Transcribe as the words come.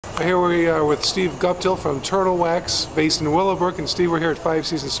Here we are with Steve Guptill from Turtle Wax, based in Willowbrook. And Steve, we're here at Five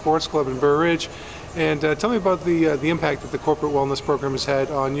Seasons Sports Club in Burr Ridge. And tell me about the impact that the corporate wellness program has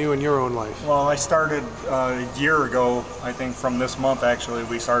had on you and your own life. Well, I started a year ago, I think from this month actually,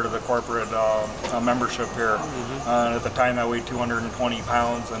 we started the corporate membership here. At the time I weighed 220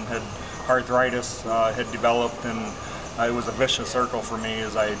 pounds and had arthritis had developed, and it was a vicious circle for me.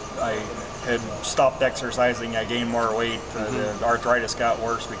 As I had stopped exercising, I gained more weight. The arthritis got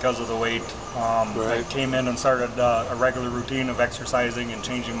worse because of the weight. I came in and started a regular routine of exercising and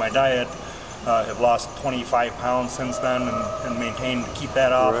changing my diet. Have lost 25 pounds since then and maintained to keep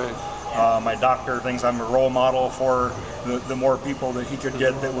that off. My doctor thinks I'm a role model for the more people that he could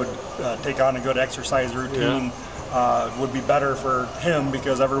get that would take on a good exercise routine. Would be better for him,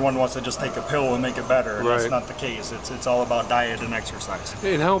 because everyone wants to just take a pill and make it better. And that's not the case. It's all about diet and exercise.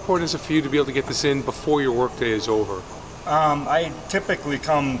 And how important is it for you to be able to get this in before your workday is over? I typically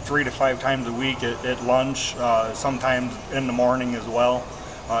come 3 to 5 times a week at lunch, sometimes in the morning as well.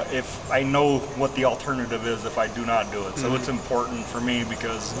 If I know what the alternative is if I do not do it. So it's important for me,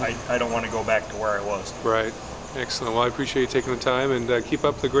 because I don't want to go back to where I was. Right. Excellent. Well, I appreciate you taking the time, and keep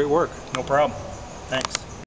up the great work. No problem.